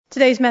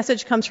Today's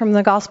message comes from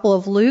the Gospel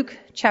of Luke,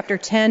 chapter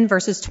 10,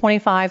 verses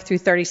 25 through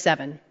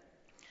 37.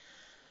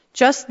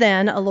 Just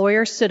then, a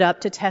lawyer stood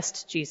up to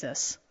test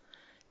Jesus.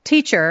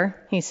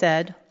 "Teacher," he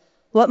said,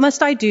 "what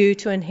must I do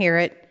to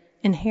inherit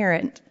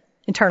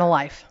eternal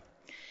life?"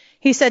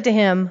 He said to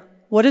him,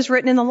 "What is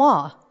written in the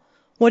law?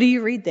 What do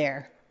you read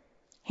there?"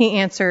 He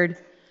answered,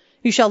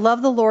 "You shall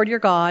love the Lord your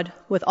God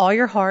with all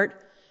your heart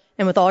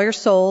and with all your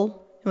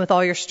soul and with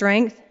all your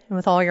strength and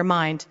with all your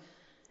mind,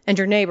 and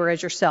your neighbor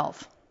as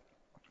yourself."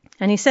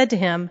 And he said to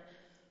him,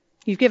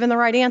 "You've given the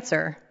right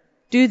answer.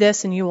 Do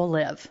this and you will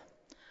live."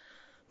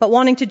 But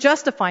wanting to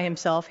justify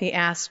himself, he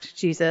asked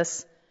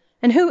Jesus,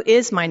 "And who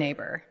is my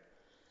neighbor?"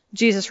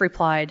 Jesus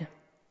replied,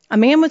 "A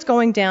man was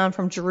going down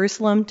from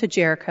Jerusalem to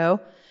Jericho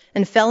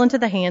and fell into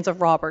the hands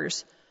of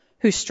robbers,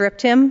 who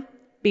stripped him,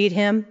 beat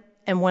him,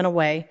 and went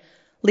away,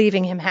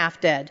 leaving him half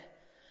dead.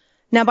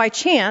 Now by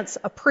chance,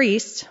 a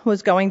priest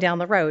was going down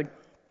the road,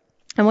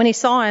 and when he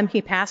saw him,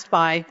 he passed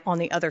by on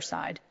the other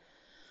side.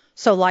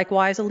 So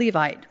likewise a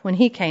Levite, when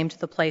he came to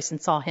the place and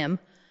saw him,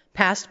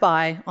 passed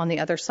by on the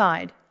other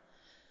side.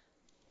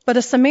 But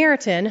a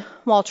Samaritan,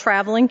 while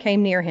traveling,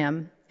 came near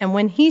him, and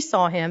when he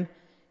saw him,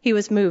 he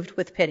was moved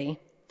with pity.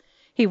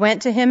 He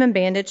went to him and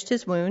bandaged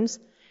his wounds,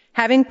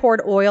 having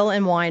poured oil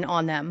and wine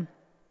on them.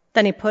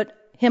 Then he put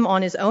him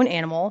on his own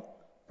animal,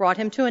 brought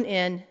him to an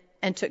inn,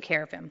 and took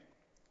care of him.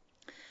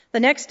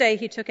 The next day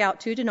he took out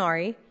 2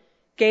 denarii,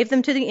 gave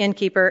them to the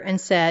innkeeper, and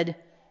said,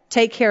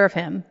 'Take care of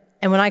him,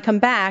 and when I come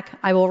back,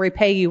 I will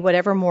repay you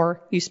whatever more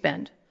you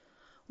spend.'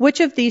 Which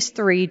of these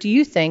 3 do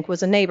you think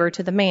was a neighbor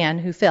to the man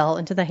who fell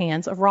into the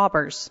hands of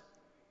robbers?"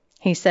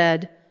 He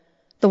said,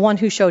 "The one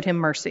who showed him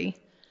mercy."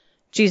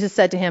 Jesus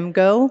said to him,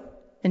 "Go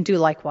and do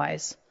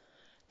likewise."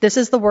 This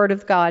is the word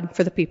of God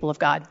for the people of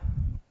God.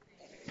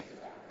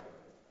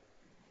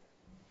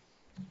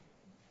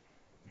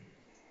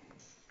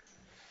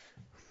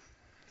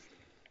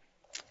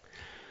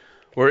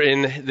 We're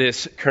in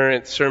this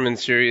current sermon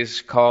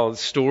series called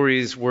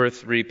Stories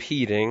Worth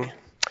Repeating.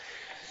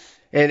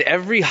 And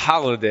every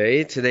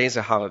holiday, today's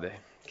a holiday,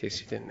 in case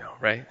you didn't know,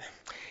 right?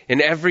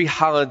 And every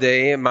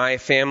holiday, my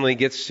family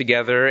gets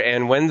together,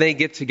 and when they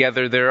get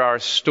together, there are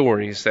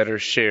stories that are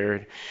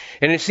shared.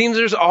 And it seems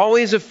there's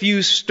always a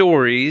few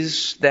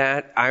stories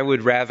that I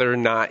would rather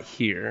not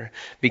hear,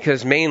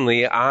 because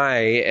mainly I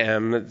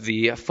am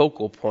the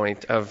focal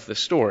point of the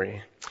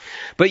story.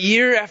 But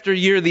year after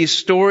year, these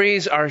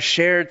stories are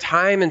shared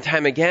time and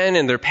time again,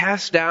 and they're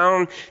passed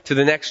down to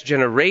the next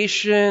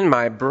generation.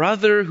 My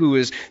brother, who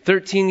is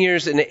 13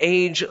 years in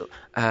age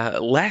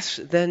less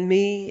than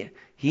me,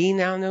 he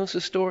now knows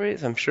the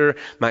stories. I'm sure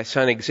my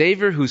son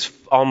Xavier, who's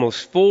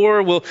almost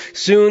 4, will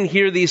soon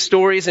hear these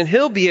stories, and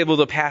he'll be able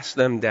to pass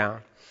them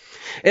down.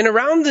 And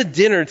around the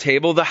dinner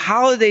table, the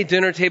holiday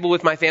dinner table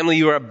with my family,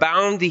 you are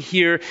bound to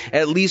hear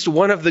at least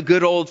one of the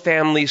good old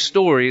family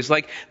stories,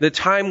 like the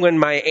time when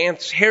my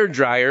aunt's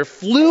hairdryer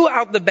flew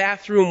out the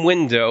bathroom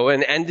window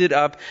and ended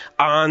up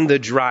on the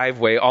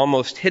driveway,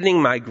 almost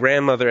hitting my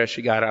grandmother as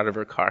she got out of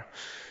her car.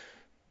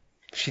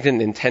 She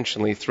didn't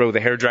intentionally throw the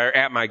hairdryer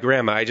at my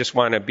grandma. I just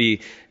want to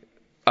be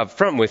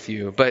upfront with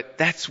you, but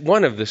that's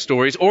one of the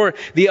stories. Or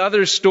the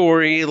other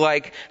story,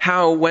 like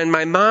how when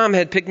my mom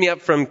had picked me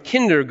up from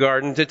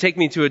kindergarten to take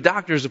me to a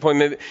doctor's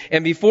appointment,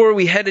 and before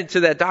we headed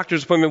to that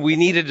doctor's appointment, we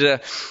needed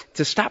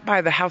to stop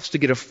by the house to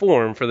get a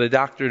form for the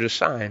doctor to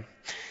sign.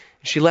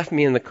 She left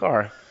me in the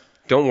car.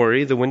 Don't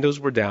worry, the windows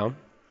were down.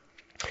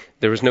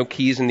 There was no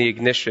keys in the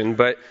ignition,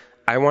 but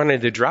I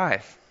wanted to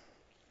drive,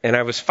 and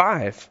I was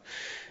 5.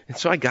 And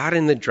so I got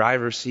in the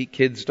driver's seat.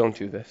 Kids, don't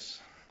do this.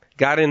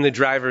 Got in the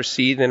driver's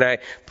seat, and I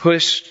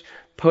pushed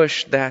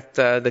that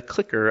the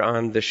clicker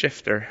on the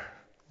shifter,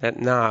 that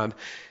knob,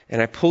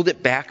 and I pulled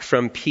it back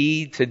from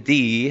P to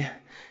D,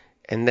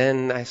 and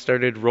then I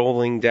started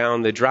rolling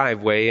down the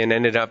driveway and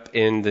ended up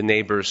in the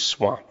neighbor's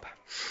swamp.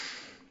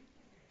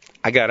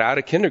 I got out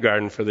of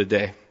kindergarten for the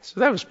day, so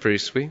that was pretty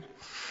sweet.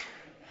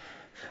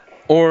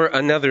 Or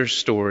another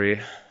story.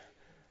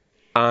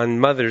 On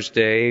Mother's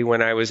Day,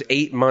 when I was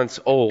 8 months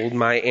old,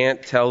 my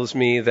aunt tells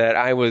me that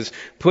I was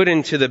put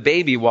into the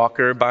baby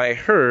walker by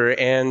her,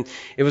 and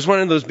it was one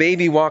of those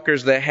baby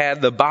walkers that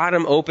had the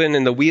bottom open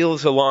and the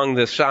wheels along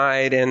the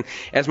side, and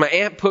as my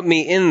aunt put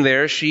me in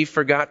there, she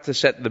forgot to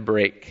set the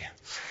brake.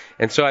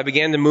 And so I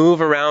began to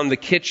move around the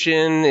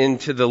kitchen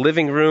into the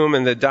living room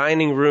and the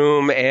dining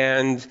room,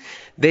 and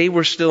they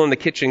were still in the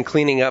kitchen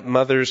cleaning up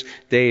Mother's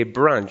Day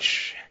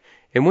brunch.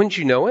 And wouldn't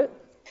you know it?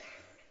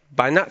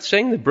 By not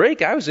saying the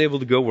brake, I was able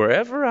to go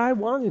wherever I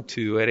wanted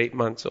to at 8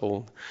 months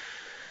old.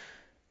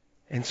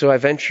 And so I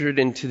ventured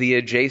into the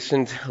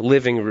adjacent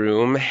living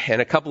room, and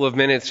a couple of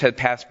minutes had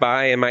passed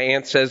by, and my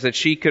aunt says that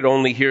she could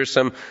only hear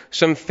some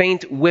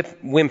faint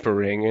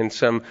whimpering and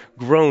some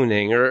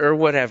groaning or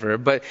whatever.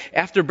 But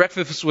after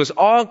breakfast was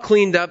all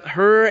cleaned up,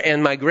 her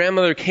and my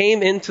grandmother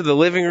came into the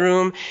living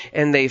room,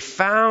 and they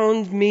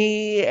found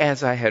me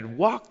as I had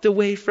walked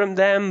away from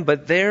them.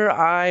 But there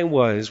I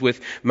was,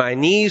 with my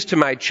knees to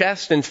my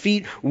chest and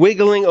feet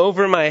wiggling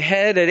over my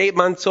head at 8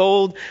 months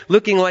old,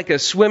 looking like a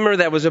swimmer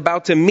that was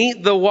about to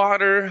meet the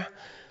water.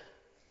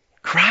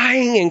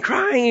 crying and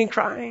crying and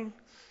crying.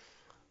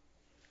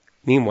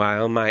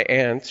 Meanwhile, my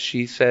aunt,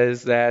 she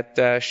says that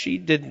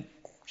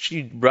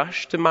she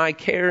rushed to my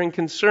care and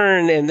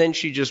concern, and then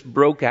she just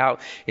broke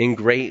out in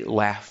great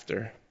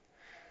laughter.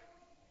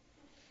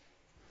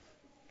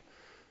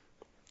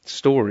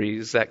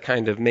 Stories that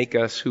kind of make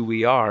us who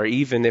we are,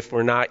 even if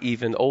we're not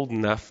even old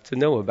enough to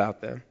know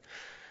about them.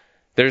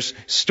 There's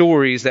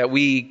stories that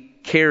we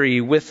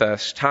carry with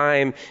us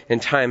time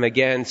and time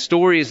again,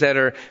 stories that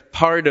are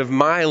part of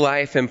my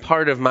life and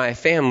part of my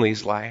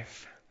family's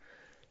life.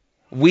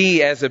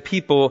 We as a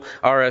people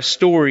are a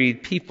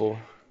storied people.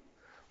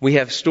 We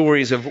have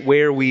stories of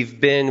where we've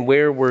been,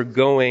 where we're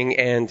going,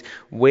 and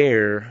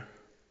where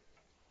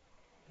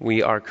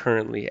we are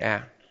currently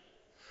at.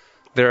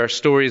 There are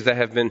stories that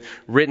have been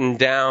written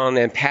down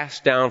and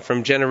passed down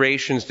from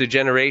generations to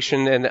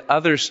generation, and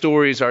other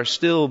stories are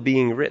still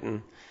being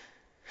written.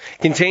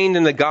 Contained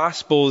in the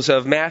Gospels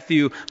of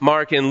Matthew,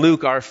 Mark, and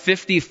Luke are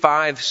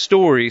 55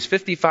 stories,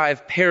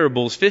 55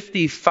 parables,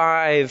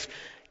 55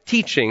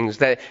 teachings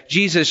that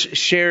Jesus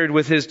shared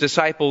with his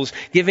disciples,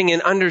 giving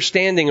an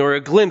understanding or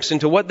a glimpse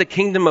into what the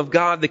kingdom of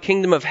God, the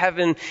kingdom of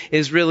heaven,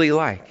 is really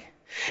like.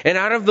 And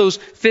out of those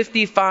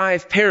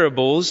 55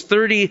 parables,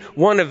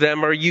 31 of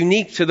them are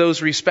unique to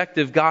those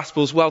respective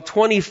Gospels, while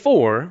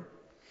 24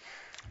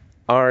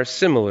 are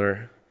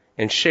similar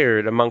and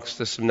shared amongst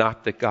the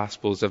synoptic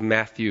Gospels of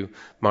Matthew,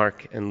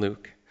 Mark, and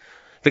Luke.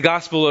 The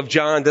Gospel of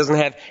John doesn't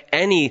have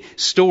any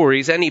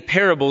stories, any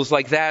parables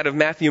like that of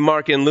Matthew,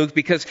 Mark, and Luke,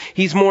 because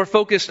he's more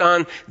focused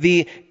on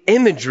the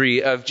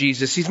imagery of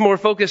Jesus. He's more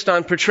focused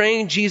on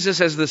portraying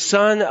Jesus as the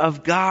Son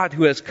of God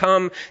who has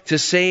come to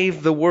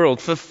save the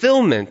world.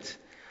 Fulfillment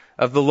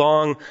of the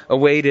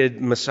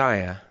long-awaited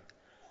Messiah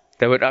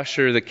that would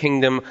usher the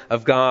kingdom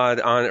of God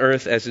on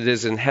earth as it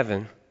is in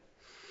heaven.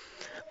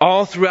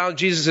 All throughout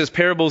Jesus'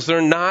 parables,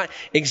 they're not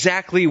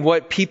exactly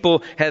what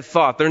people had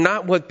thought. They're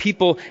not what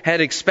people had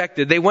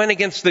expected. They went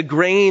against the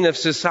grain of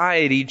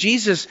society.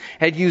 Jesus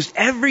had used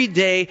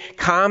everyday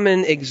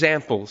common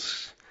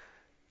examples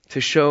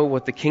to show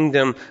what the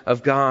kingdom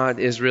of God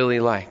is really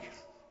like.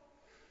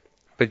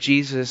 But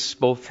Jesus,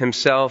 both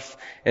himself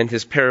and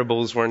his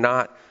parables, were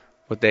not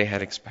what they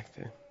had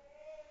expected.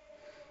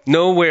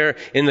 Nowhere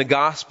in the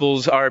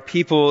Gospels are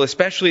people,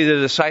 especially the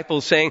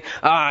disciples, saying,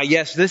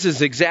 yes, this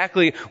is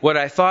exactly what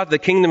I thought the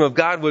kingdom of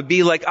God would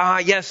be like.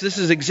 Yes, this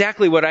is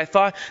exactly what I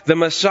thought the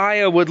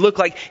Messiah would look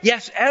like.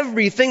 Yes,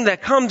 everything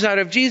that comes out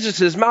of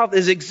Jesus' mouth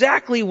is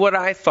exactly what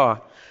I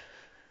thought.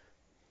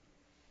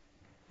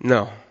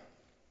 No.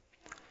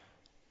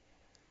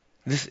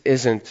 This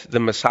isn't the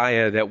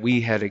Messiah that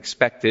we had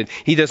expected.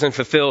 He doesn't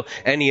fulfill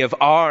any of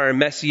our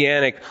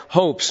messianic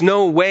hopes.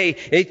 No way,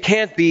 it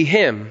can't be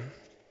him.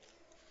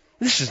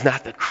 This is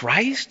not the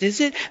Christ,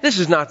 is it? This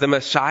is not the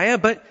Messiah,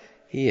 but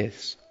he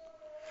is.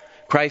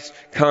 Christ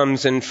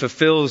comes and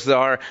fulfills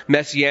our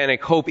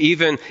messianic hope,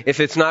 even if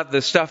it's not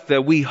the stuff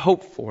that we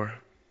hope for.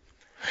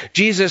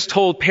 Jesus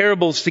told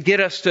parables to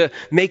get us to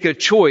make a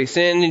choice.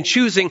 And in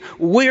choosing,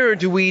 where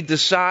do we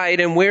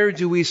decide and where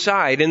do we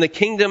side? In the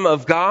kingdom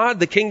of God,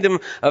 the kingdom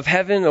of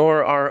heaven,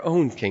 or our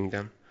own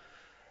kingdom?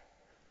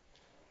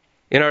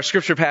 In our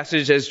scripture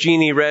passage, as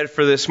Jeannie read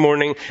for this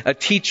morning, a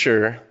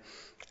teacher,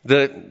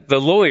 the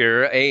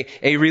lawyer,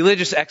 a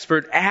religious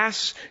expert,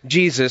 asks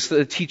Jesus,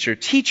 the teacher,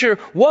 "Teacher,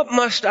 what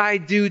must I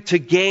do to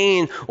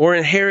gain or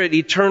inherit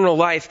eternal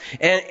life?"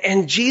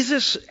 And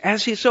Jesus,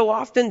 as he so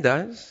often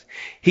does,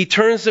 he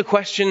turns the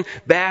question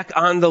back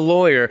on the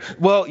lawyer.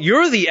 Well,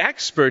 you're the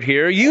expert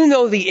here. You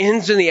know the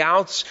ins and the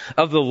outs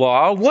of the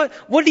law.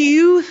 What do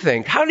you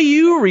think? How do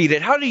you read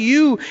it? How do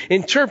you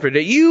interpret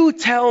it? You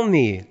tell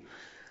me.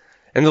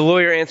 And the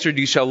lawyer answered,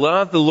 "You shall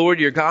love the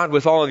Lord your God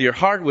with all of your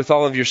heart, with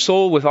all of your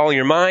soul, with all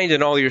your mind,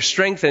 and all your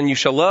strength, and you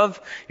shall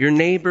love your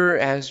neighbor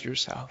as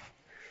yourself."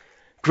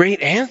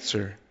 Great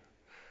answer.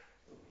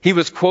 He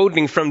was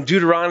quoting from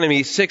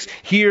Deuteronomy 6,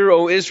 "Hear,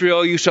 O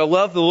Israel, you shall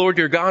love the Lord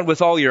your God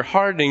with all your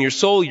heart and your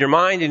soul, your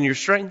mind, and your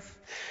strength."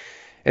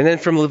 And then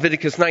from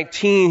Leviticus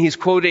 19, he's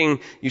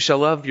quoting, "You shall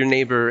love your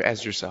neighbor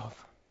as yourself."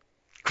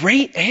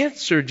 Great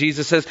answer,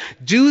 Jesus says.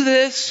 Do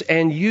this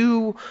and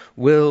you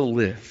will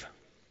live.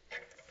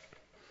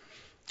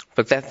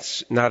 But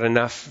that's not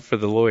enough for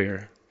the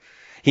lawyer.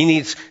 He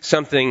needs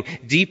something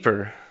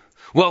deeper.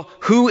 Well,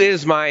 who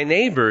is my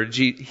neighbor?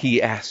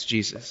 He asked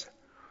Jesus.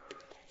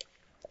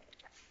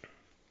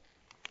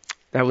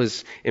 That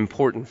was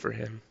important for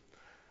him.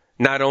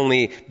 Not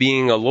only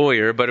being a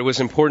lawyer, but it was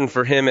important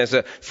for him as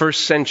a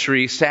first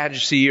century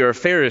Sadducee or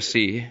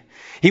Pharisee.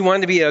 He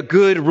wanted to be a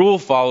good rule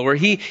follower.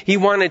 He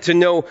wanted to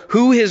know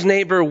who his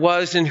neighbor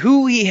was and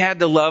who he had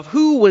to love,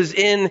 who was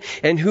in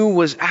and who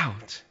was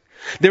out.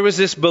 There was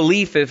this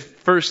belief of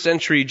first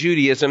century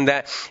Judaism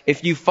that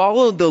if you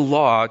followed the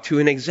law to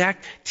an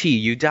exact T,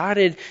 you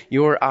dotted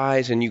your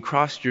I's and you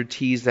crossed your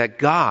T's, that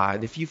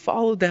God, if you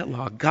followed that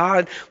law,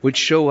 God would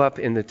show up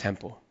in the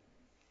temple.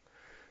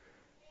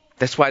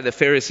 That's why the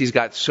Pharisees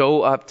got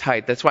so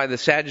uptight. That's why the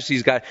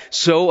Sadducees got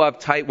so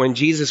uptight when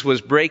Jesus was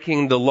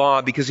breaking the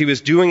law, because he was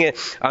doing it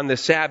on the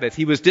Sabbath.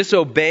 He was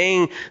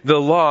disobeying the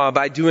law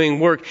by doing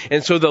work.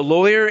 And so the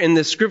lawyer in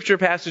the scripture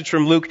passage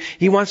from Luke,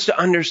 he wants to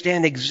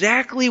understand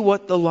exactly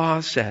what the law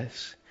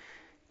says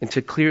and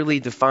to clearly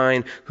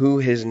define who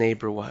his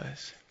neighbor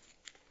was.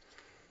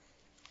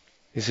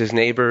 Is his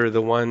neighbor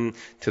the one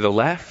to the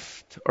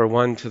left or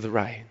one to the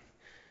right?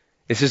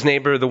 Is his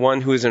neighbor the one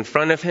who is in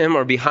front of him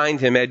or behind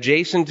him,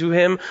 adjacent to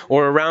him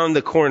or around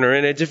the corner,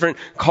 in a different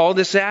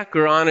cul-de-sac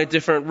or on a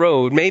different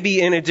road,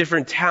 maybe in a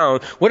different town?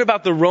 What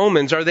about the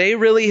Romans? Are they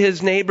really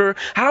his neighbor?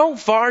 How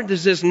far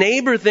does this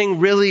neighbor thing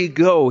really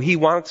go? He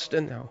wants to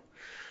know.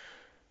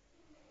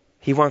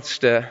 He wants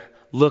to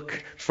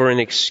look for an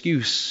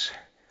excuse,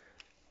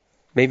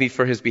 maybe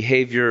for his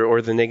behavior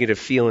or the negative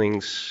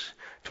feelings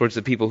towards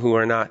the people who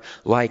are not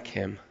like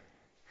him.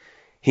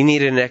 He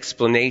needed an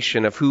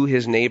explanation of who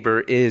his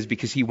neighbor is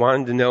because he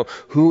wanted to know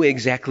who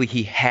exactly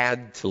he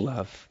had to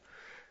love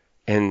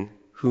and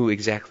who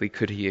exactly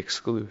could he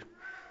exclude.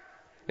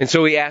 And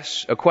so he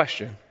asks a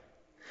question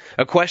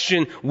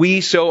we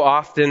so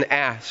often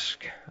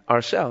ask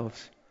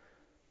ourselves.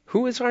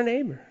 Who is our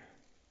neighbor?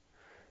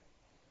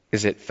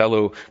 Is it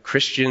fellow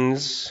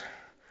Christians,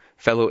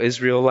 fellow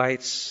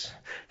Israelites,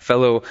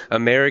 fellow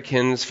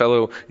Americans,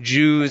 fellow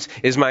Jews?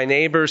 Is my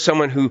neighbor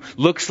someone who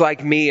looks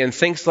like me and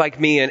thinks like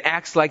me and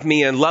acts like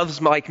me and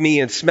loves like me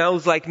and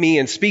smells like me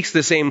and speaks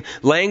the same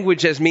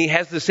language as me,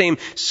 has the same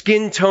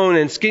skin tone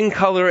and skin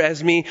color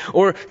as me?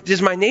 Or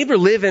does my neighbor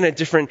live in a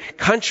different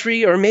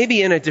country or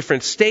maybe in a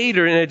different state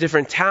or in a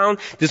different town?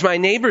 Does my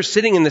neighbor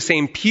sitting in the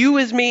same pew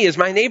as me? Is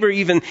my neighbor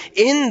even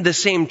in the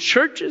same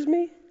church as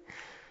me?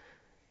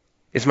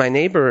 Is my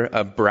neighbor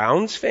a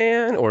Browns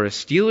fan or a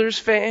Steelers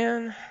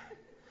fan?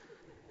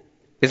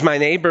 Is my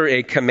neighbor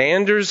a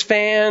Commanders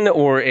fan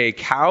or a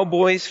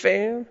Cowboys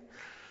fan?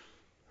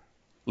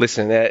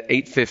 Listen, at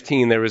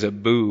 8:15 there was a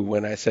boo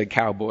when I said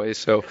Cowboys,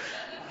 so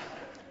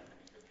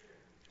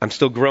I'm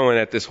still growing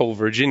at this whole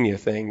Virginia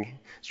thing.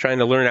 It's trying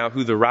to learn out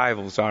who the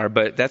rivals are,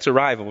 but that's a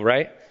rival,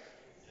 right?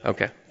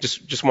 Okay,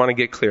 just want to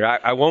get clear.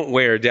 I won't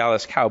wear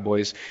Dallas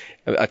Cowboys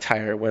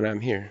attire when I'm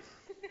here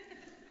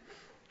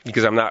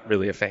because I'm not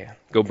really a fan.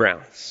 Go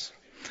Browns.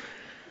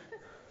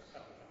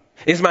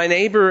 Is my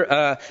neighbor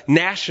a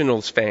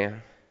Nationals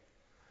fan?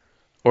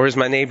 Or is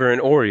my neighbor an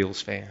Orioles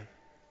fan?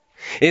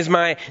 Is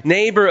my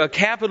neighbor a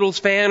Capitals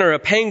fan or a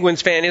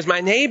Penguins fan? Is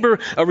my neighbor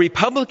a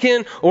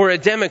Republican or a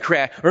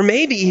Democrat? Or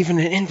maybe even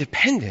an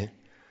independent?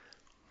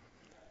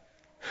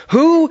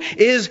 Who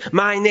is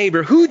my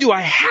neighbor? Who do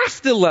I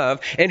have to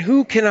love? And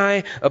who can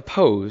I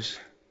oppose?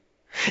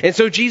 And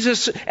so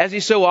Jesus, as he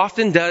so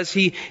often does,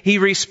 he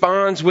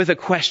responds with a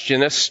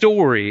question, a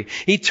story.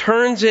 He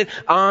turns it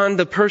on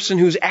the person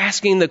who's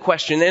asking the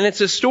question. And it's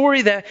a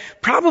story that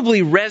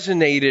probably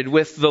resonated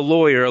with the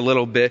lawyer a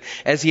little bit,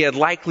 as he had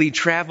likely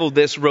traveled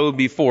this road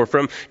before,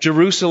 from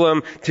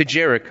Jerusalem to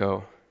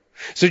Jericho.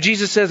 So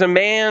Jesus says a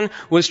man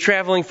was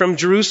traveling from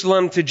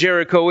Jerusalem to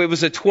Jericho. It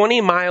was a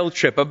 20-mile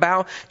trip,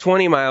 about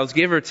 20 miles,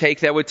 give or take,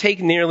 that would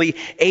take nearly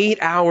 8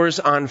 hours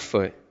on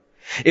foot.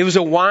 It was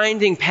a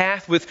winding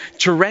path with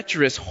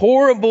treacherous,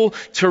 horrible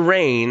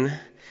terrain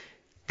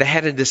that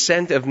had a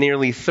descent of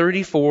nearly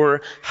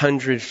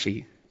 3,400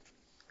 feet.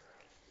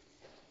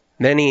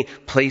 Many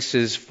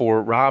places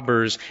for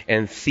robbers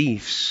and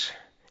thieves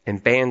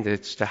and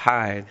bandits to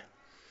hide.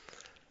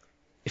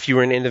 If you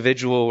were an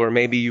individual or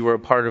maybe you were a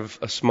part of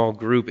a small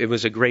group, it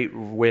was a great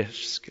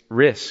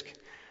risk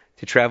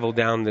to travel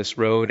down this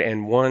road,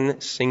 and one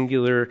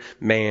singular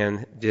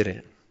man did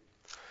it.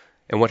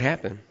 And what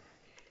happened?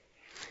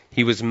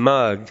 He was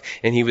mugged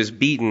and he was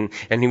beaten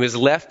and he was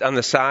left on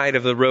the side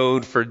of the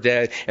road for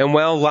dead. And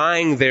while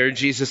lying there,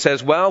 Jesus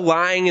says, while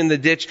lying in the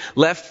ditch,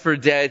 left for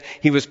dead,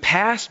 he was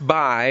passed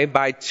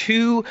by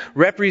two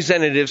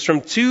representatives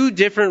from two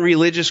different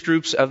religious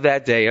groups of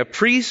that day, a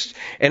priest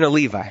and a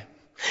Levite.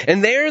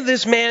 And there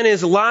this man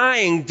is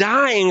lying,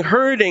 dying,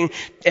 hurting,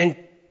 and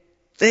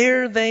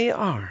there they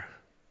are.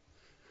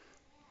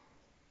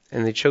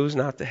 And they chose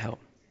not to help.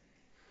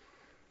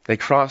 They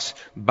crossed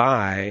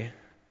by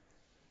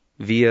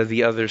via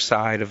the other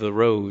side of the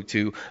road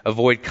to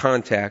avoid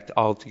contact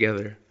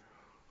altogether.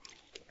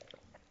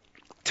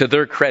 To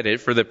their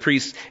credit, for the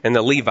priest and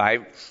the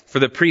Levite, for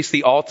the priest,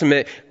 the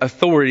ultimate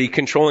authority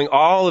controlling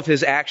all of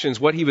his actions,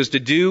 what he was to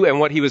do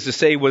and what he was to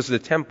say was the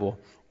temple.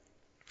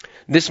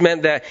 This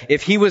meant that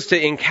if he was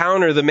to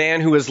encounter the man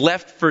who was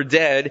left for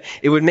dead,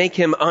 it would make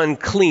him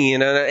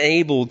unclean and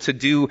unable to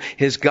do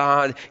his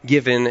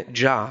God-given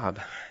job,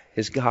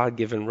 his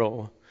God-given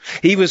role.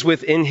 He was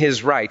within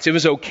his rights. It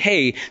was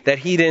okay that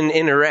he didn't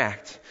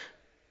interact.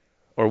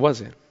 Or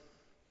was it?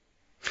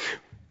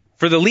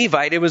 For the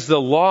Levite, it was the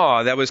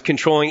law that was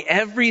controlling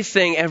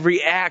everything,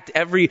 every act,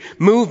 every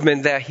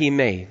movement that he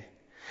made.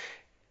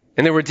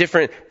 And there were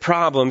different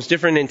problems,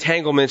 different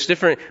entanglements,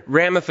 different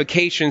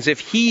ramifications if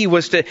he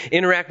was to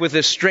interact with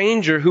a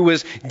stranger who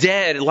was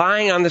dead,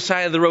 lying on the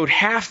side of the road,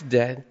 half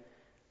dead.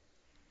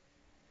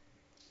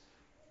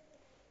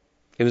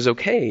 It was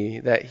okay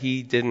that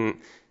he didn't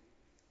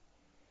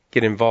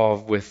get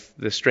involved with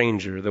the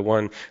stranger, the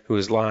one who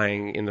was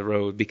lying in the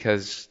road,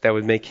 because that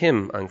would make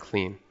him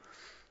unclean.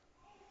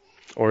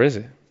 Or is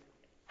it?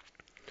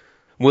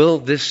 Will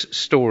this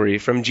story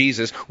from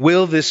Jesus,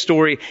 will this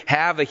story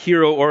have a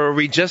hero, or are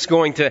we just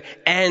going to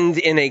end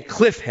in a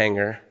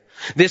cliffhanger?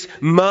 This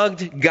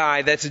mugged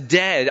guy that's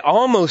dead,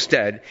 almost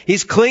dead,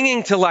 he's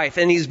clinging to life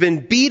and he's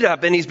been beat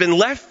up and he's been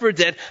left for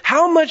dead.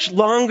 How much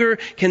longer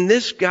can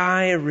this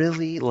guy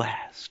really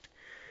last?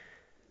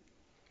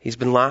 He's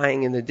been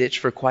lying in the ditch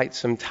for quite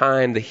some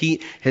time. The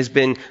heat has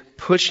been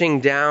pushing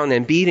down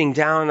and beating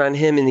down on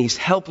him, and he's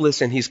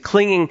helpless and he's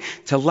clinging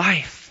to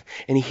life.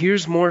 And he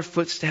hears more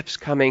footsteps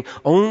coming,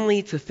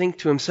 only to think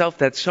to himself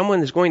that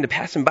someone is going to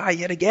pass him by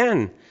yet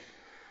again.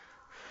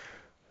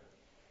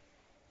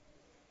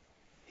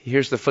 He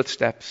hears the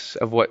footsteps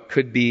of what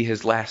could be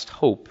his last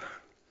hope.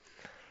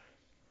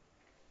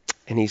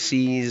 And he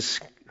sees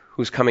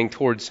who's coming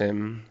towards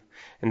him,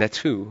 and that's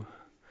who?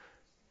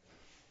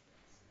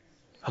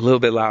 A little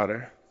bit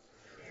louder.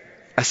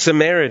 A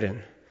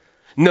Samaritan.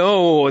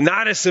 No,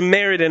 not a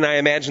Samaritan, I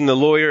imagine the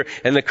lawyer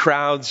and the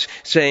crowds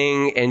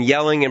saying and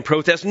yelling in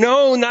protest.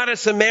 No, not a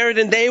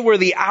Samaritan. They were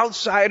the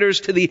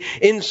outsiders to the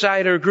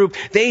insider group.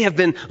 They have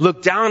been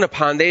looked down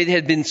upon. They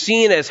had been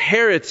seen as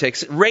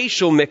heretics,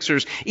 racial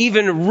mixers,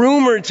 even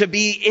rumored to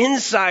be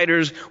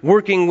insiders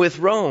working with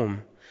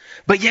Rome.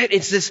 But yet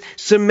it's this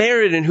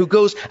Samaritan who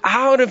goes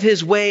out of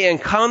his way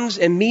and comes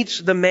and meets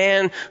the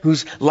man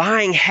who's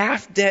lying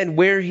half dead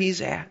where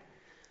he's at.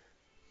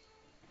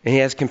 And he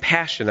has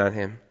compassion on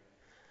him.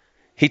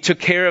 He took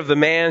care of the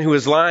man who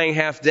was lying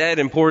half dead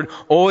and poured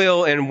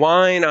oil and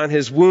wine on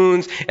his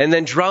wounds and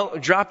then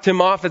dropped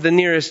him off at the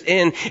nearest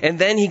inn. And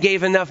then he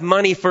gave enough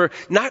money for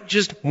not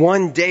just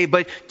one day,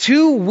 but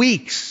 2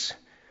 weeks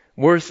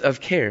worth of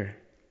care.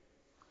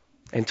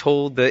 And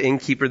told the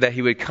innkeeper that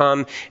he would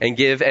come and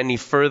give any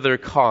further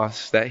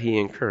costs that he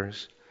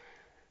incurs.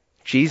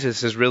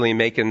 Jesus is really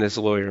making this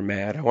lawyer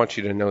mad. I want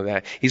you to know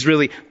that. He's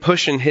really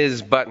pushing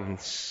his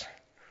buttons.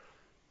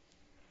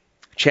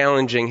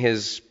 Challenging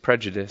his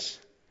prejudice.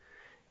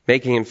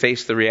 Making him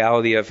face the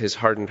reality of his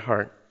hardened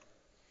heart.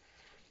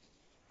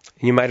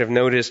 You might have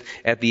noticed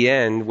at the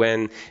end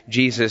when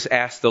Jesus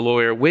asked the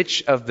lawyer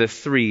which of the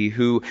 3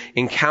 who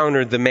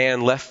encountered the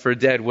man left for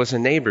dead was a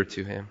neighbor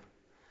to him.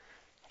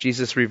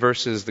 Jesus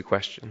reverses the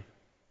question.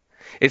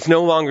 It's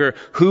no longer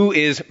who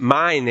is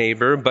my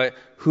neighbor, but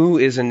who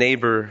is a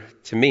neighbor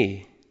to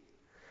me?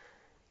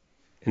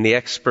 And the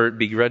expert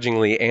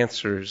begrudgingly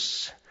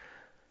answers,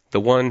 the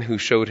one who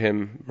showed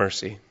him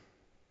mercy.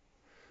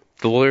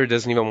 The lawyer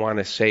doesn't even want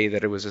to say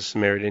that it was a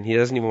Samaritan. He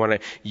doesn't even want to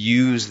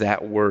use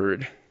that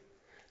word.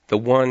 The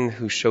one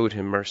who showed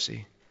him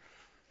mercy.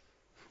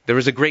 There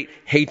was a great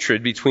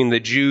hatred between the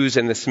Jews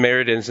and the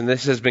Samaritans, and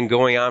this has been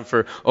going on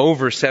for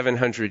over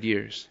 700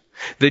 years.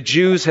 The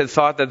Jews had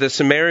thought that the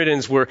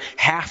Samaritans were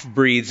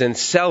half-breeds and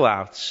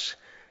sellouts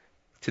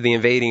to the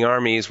invading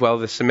armies, while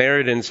the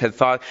Samaritans had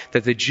thought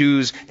that the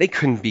Jews, they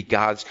couldn't be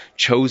God's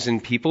chosen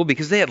people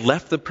because they had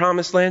left the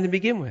promised land to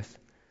begin with.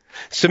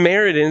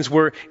 Samaritans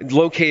were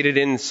located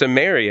in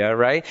Samaria,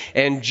 right?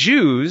 And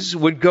Jews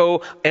would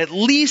go at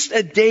least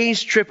a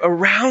day's trip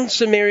around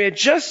Samaria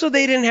just so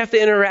they didn't have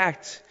to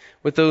interact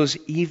with those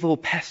evil,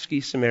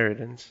 pesky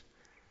Samaritans.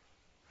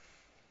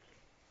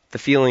 The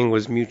feeling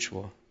was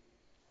mutual.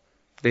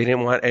 They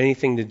didn't want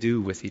anything to do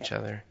with each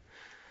other.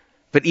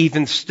 But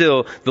even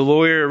still, the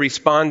lawyer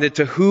responded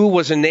to who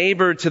was a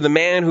neighbor to the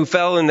man who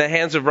fell in the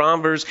hands of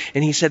robbers,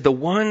 and he said, the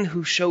one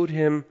who showed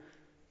him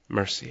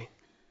mercy.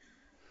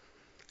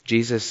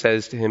 Jesus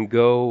says to him,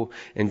 go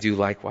and do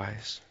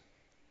likewise.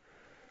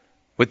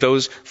 With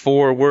those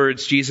 4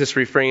 words, Jesus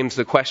reframes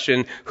the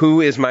question, who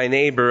is my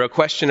neighbor? A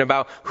question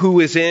about who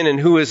is in and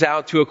who is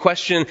out, to a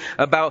question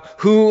about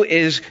who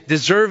is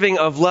deserving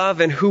of love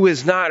and who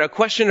is not. A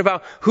question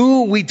about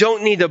who we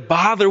don't need to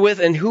bother with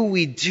and who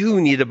we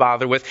do need to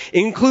bother with,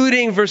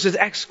 including versus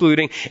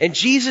excluding. And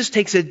Jesus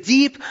takes a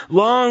deep,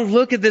 long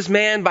look at this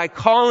man by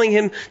calling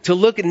him to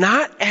look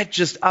not at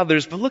just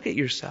others, but look at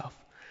yourself.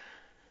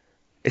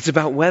 It's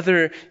about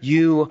whether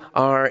you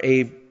are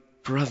a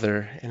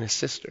brother and a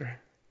sister.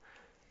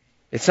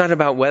 It's not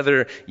about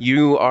whether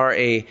you are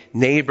a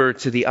neighbor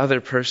to the other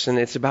person.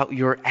 It's about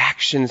your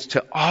actions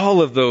to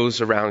all of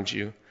those around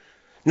you.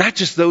 Not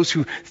just those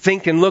who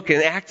think and look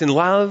and act and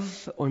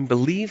love and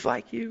believe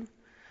like you.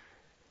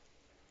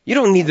 You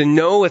don't need to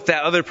know if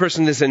that other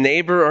person is a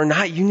neighbor or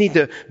not. You need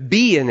to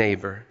be a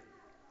neighbor.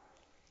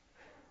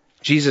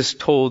 Jesus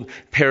told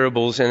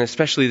parables, and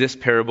especially this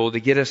parable, to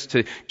get us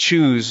to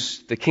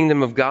choose the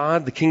kingdom of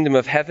God, the kingdom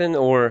of heaven,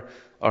 or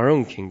our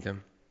own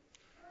kingdom.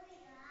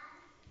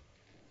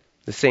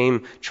 The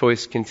same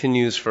choice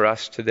continues for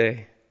us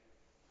today.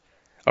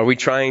 Are we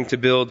trying to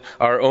build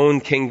our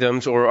own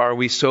kingdoms, or are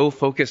we so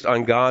focused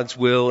on God's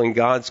will and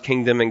God's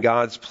kingdom and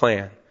God's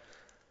plan?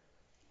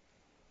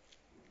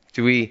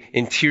 Do we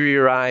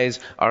interiorize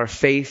our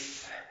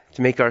faith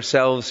to make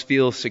ourselves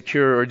feel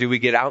secure, or do we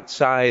get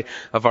outside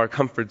of our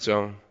comfort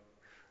zone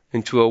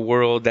into a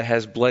world that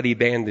has bloody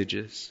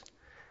bandages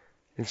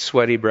and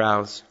sweaty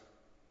brows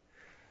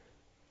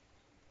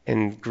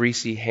and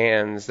greasy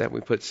hands that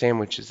we put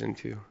sandwiches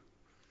into?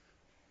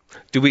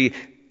 Do we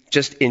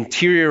just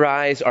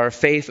interiorize our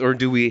faith, or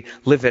do we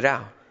live it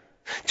out?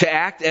 To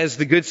act as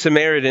the Good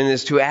Samaritan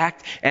is to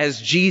act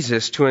as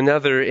Jesus to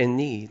another in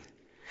need.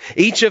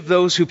 Each of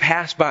those who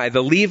passed by,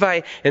 the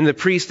Levite and the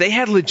priest, they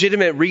had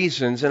legitimate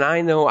reasons, and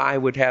I know I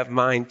would have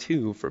mine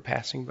too for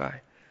passing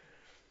by.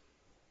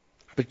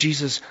 But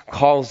Jesus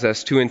calls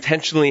us to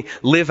intentionally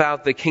live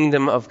out the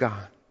kingdom of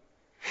God.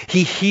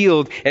 He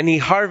healed and He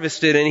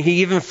harvested and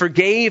He even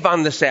forgave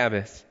on the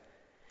Sabbath.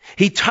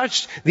 He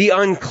touched the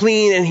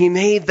unclean and He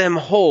made them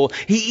whole.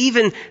 He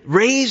even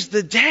raised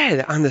the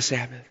dead on the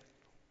Sabbath.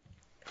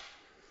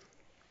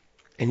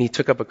 And He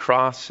took up a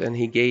cross and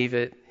He gave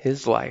it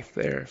His life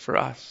there for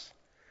us,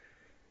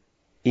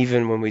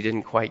 even when we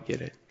didn't quite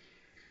get it.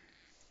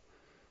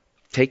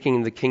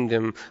 Taking the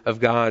kingdom of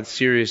God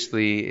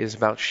seriously is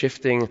about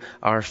shifting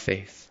our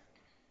faith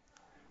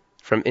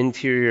from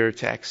interior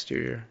to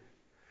exterior.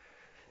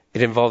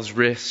 It involves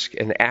risk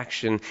and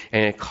action,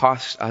 and it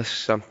costs us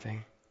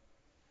something.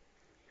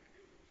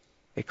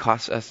 It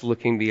costs us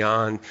looking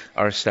beyond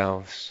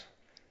ourselves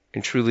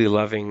and truly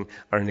loving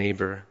our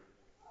neighbor.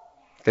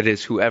 That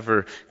is,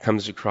 whoever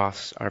comes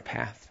across our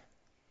path.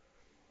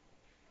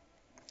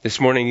 This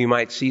morning you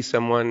might see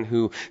someone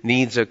who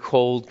needs a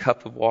cold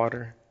cup of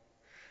water.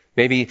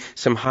 Maybe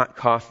some hot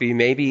coffee.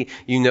 Maybe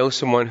you know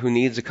someone who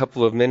needs a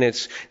couple of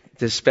minutes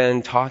to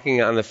spend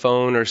talking on the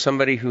phone, or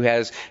somebody who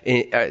has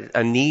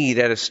a need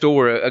at a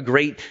store, a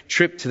great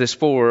trip to the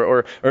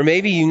store, or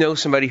maybe you know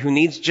somebody who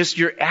needs just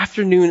your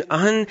afternoon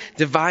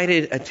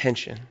undivided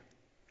attention.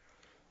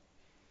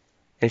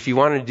 And if you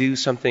want to do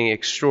something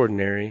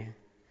extraordinary,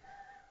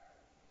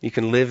 you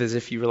can live as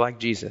if you were like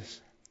Jesus,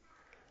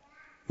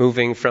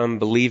 moving from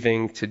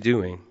believing to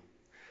doing,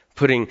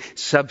 putting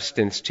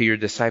substance to your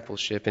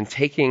discipleship, and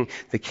taking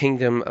the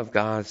kingdom of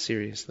God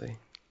seriously.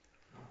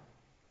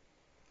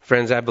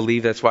 Friends, I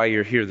believe that's why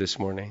you're here this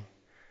morning.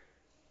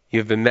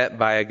 You've been met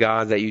by a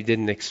God that you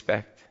didn't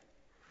expect.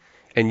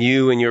 And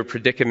you and your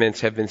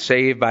predicaments have been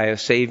saved by a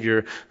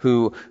Savior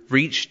who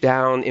reached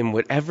down in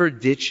whatever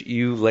ditch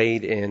you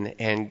laid in,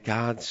 and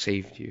God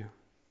saved you,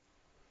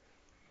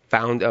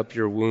 bound up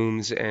your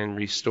wounds, and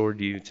restored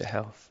you to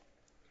health.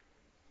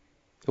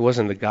 It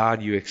wasn't the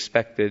God you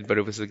expected, but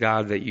it was the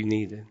God that you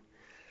needed.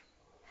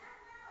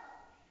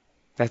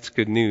 That's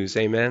good news,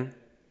 amen?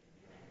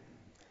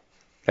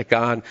 That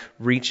God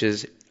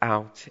reaches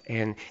out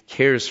and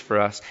cares for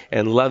us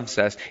and loves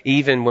us,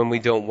 even when we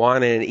don't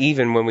want it and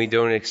even when we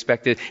don't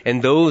expect it.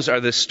 And those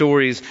are the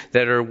stories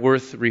that are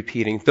worth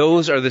repeating.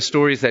 Those are the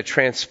stories that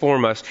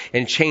transform us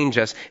and change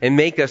us and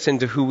make us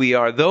into who we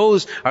are.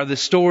 Those are the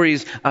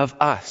stories of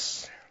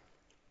us.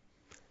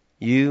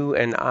 You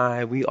and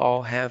I, we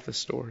all have a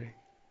story.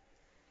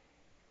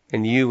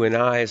 And you and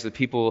I, as the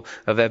people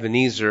of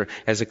Ebenezer,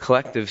 as a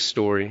collective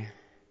story,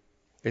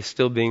 is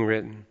still being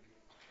written.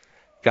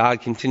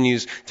 God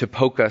continues to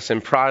poke us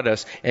and prod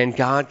us, and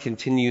God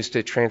continues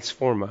to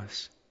transform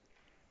us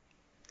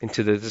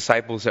into the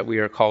disciples that we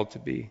are called to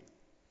be.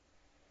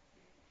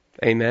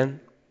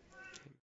 Amen.